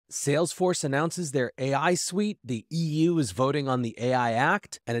Salesforce announces their AI suite, the EU is voting on the AI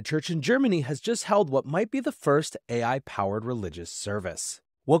Act, and a church in Germany has just held what might be the first AI-powered religious service.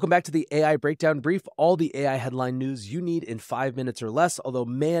 Welcome back to the AI Breakdown Brief, all the AI headline news you need in 5 minutes or less, although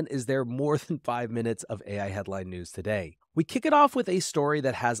man, is there more than 5 minutes of AI headline news today. We kick it off with a story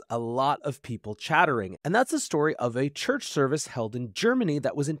that has a lot of people chattering, and that's the story of a church service held in Germany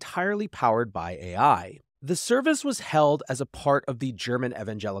that was entirely powered by AI. The service was held as a part of the German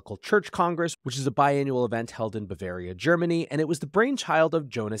Evangelical Church Congress, which is a biannual event held in Bavaria, Germany, and it was the brainchild of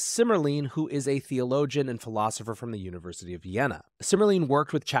Jonas Simmerlein, who is a theologian and philosopher from the University of Vienna. Simmerlein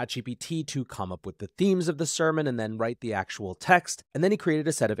worked with ChatGPT to come up with the themes of the sermon and then write the actual text, and then he created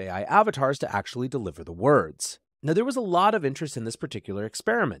a set of AI avatars to actually deliver the words. Now, there was a lot of interest in this particular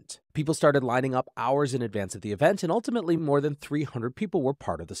experiment. People started lining up hours in advance of the event, and ultimately more than 300 people were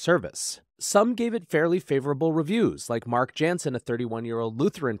part of the service. Some gave it fairly favorable reviews, like Mark Jansen, a 31-year-old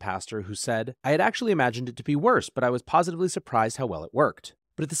Lutheran pastor who said, "I had actually imagined it to be worse, but I was positively surprised how well it worked."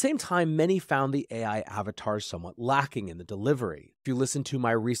 But at the same time, many found the AI avatars somewhat lacking in the delivery. If you listen to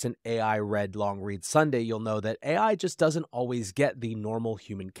my recent AI Read Long Read Sunday, you'll know that AI just doesn't always get the normal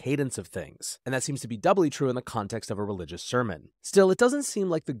human cadence of things, and that seems to be doubly true in the context of a religious sermon. Still, it doesn't seem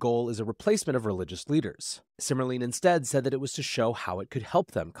like the goal is a replacement of religious leaders. Simmerlein instead said that it was to show how it could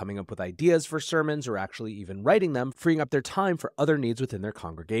help them, coming up with ideas for sermons or actually even writing them, freeing up their time for other needs within their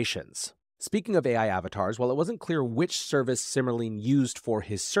congregations. Speaking of AI avatars, while it wasn't clear which service Simmerlein used for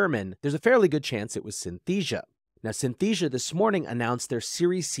his sermon, there's a fairly good chance it was Synthesia. Now, Synthesia this morning announced their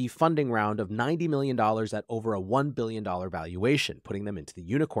Series C funding round of $90 million at over a $1 billion valuation, putting them into the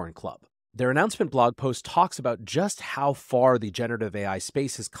Unicorn Club. Their announcement blog post talks about just how far the generative AI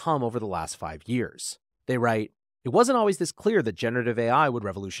space has come over the last 5 years. They write, "It wasn't always this clear that generative AI would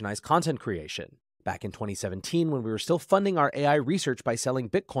revolutionize content creation. Back in 2017, when we were still funding our AI research by selling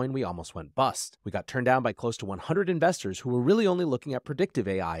Bitcoin, we almost went bust. We got turned down by close to 100 investors who were really only looking at predictive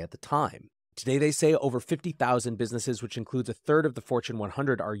AI at the time. Today, they say over 50,000 businesses, which includes a third of the Fortune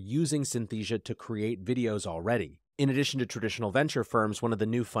 100, are using Synthesia to create videos already. In addition to traditional venture firms, one of the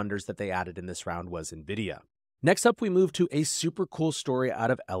new funders that they added in this round was NVIDIA." Next up, we move to a super cool story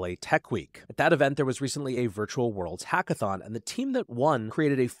out of LA Tech Week. At that event, there was recently a Virtual Worlds hackathon, and the team that won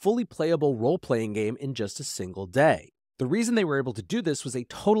created a fully playable role-playing game in just a single day. The reason they were able to do this was a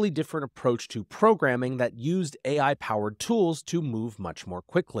totally different approach to programming that used AI-powered tools to move much more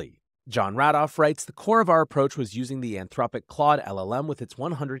quickly. John Radoff writes, "The core of our approach was using the Anthropic Claude LLM with its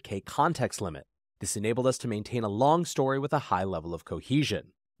 100K context limit. This enabled us to maintain a long story with a high level of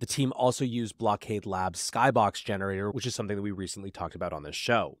cohesion. The team also used Blockade Labs' Skybox generator, which is something that we recently talked about on this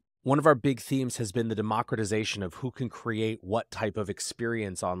show. One of our big themes has been the democratization of who can create what type of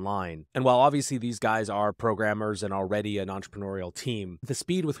experience online. And while obviously these guys are programmers and already an entrepreneurial team, the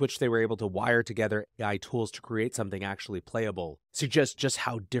speed with which they were able to wire together AI tools to create something actually playable suggests just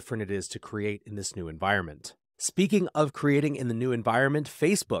how different it is to create in this new environment." Speaking of creating in the new environment,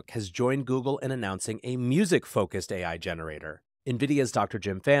 Facebook has joined Google in announcing a music-focused AI generator. NVIDIA's Dr.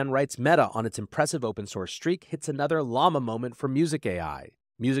 Jim Fan writes, "Meta, on its impressive open source streak, hits another llama moment for music AI.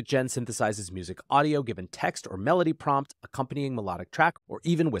 MusicGen synthesizes music audio given text or melody prompt, accompanying melodic track, or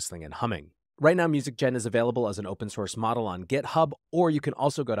even whistling and humming. Right now, MusicGen is available as an open source model on GitHub, or you can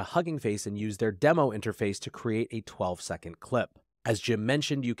also go to Hugging Face and use their demo interface to create a 12-second clip. As Jim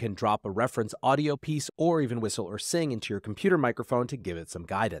mentioned, you can drop a reference audio piece or even whistle or sing into your computer microphone to give it some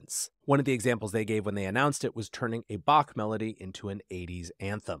guidance. One of the examples they gave when they announced it was turning a Bach melody into an 80s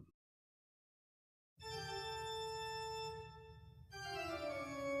anthem.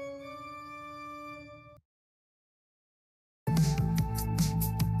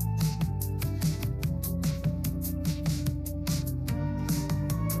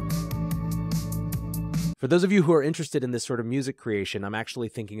 For those of you who are interested in this sort of music creation, I'm actually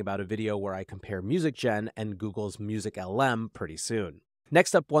thinking about a video where I compare MusicGen and Google's MusicLM pretty soon.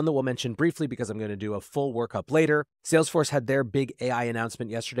 Next up, one that we'll mention briefly because I'm going to do a full workup later. Salesforce had their big AI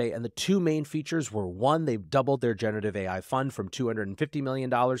announcement yesterday, and the two main features were, one, they've doubled their generative AI fund from $250 million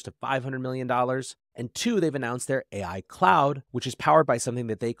to $500 million, and two, they've announced their AI cloud, which is powered by something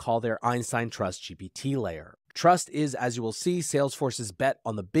that they call their Einstein Trust GPT layer. Trust is, as you will see, Salesforce's bet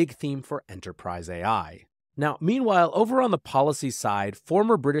on the big theme for enterprise AI. Now, meanwhile, over on the policy side,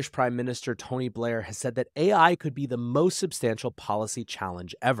 former British Prime Minister Tony Blair has said that AI could be the most substantial policy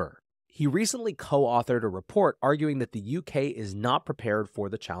challenge ever. He recently co-authored a report arguing that the UK is not prepared for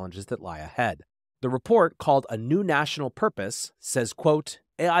the challenges that lie ahead. The report, called A New National Purpose, says, quote,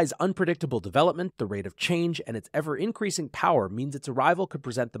 "AI's unpredictable development, the rate of change, and its ever-increasing power means its arrival could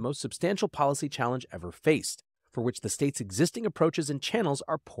present the most substantial policy challenge ever faced. for which the state's existing approaches and channels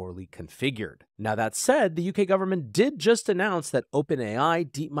are poorly configured. Now that said, the UK government did just announce that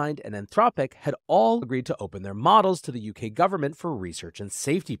OpenAI, DeepMind, and Anthropic had all agreed to open their models to the UK government for research and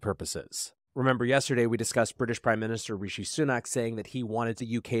safety purposes. Remember yesterday we discussed British Prime Minister Rishi Sunak saying that he wanted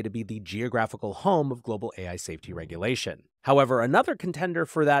the UK to be the geographical home of global AI safety regulation. However, another contender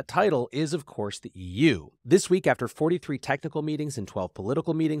for that title is, of course, the EU. This week, after 43 technical meetings and 12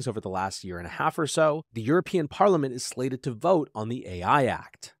 political meetings over the last year and a half or so, the European Parliament is slated to vote on the AI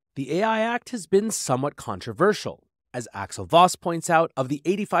Act. The AI Act has been somewhat controversial. As Axel Voss points out, of the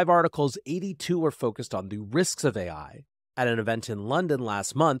 85 articles, 82 are focused on the risks of AI. At an event in London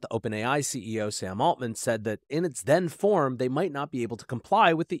last month, OpenAI CEO Sam Altman said that in its then form, they might not be able to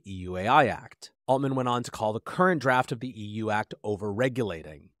comply with the EU AI Act. Altman went on to call the current draft of the EU Act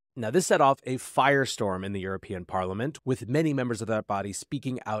over-regulating. Now, this set off a firestorm in the European Parliament, with many members of that body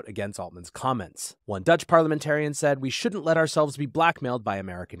speaking out against Altman's comments. One Dutch parliamentarian said, "We shouldn't let ourselves be blackmailed by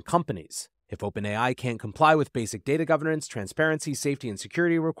American companies. If OpenAI can't comply with basic data governance, transparency, safety, and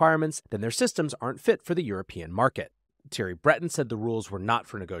security requirements, then their systems aren't fit for the European market." Thierry Breton said the rules were not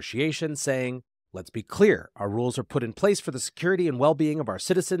for negotiation, saying, "Let's be clear, our rules are put in place for the security and well-being of our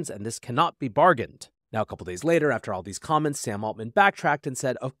citizens, and this cannot be bargained." Now, a couple days later, after all these comments, Sam Altman backtracked and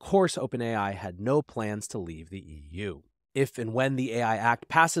said, of course, OpenAI had no plans to leave the EU. If and when the AI Act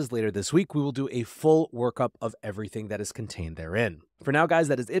passes later this week, we will do a full workup of everything that is contained therein. For now, guys,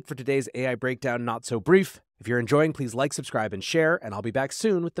 that is it for today's AI Breakdown Not So Brief. If you're enjoying, please like, subscribe, and share, and I'll be back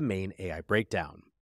soon with the main AI Breakdown.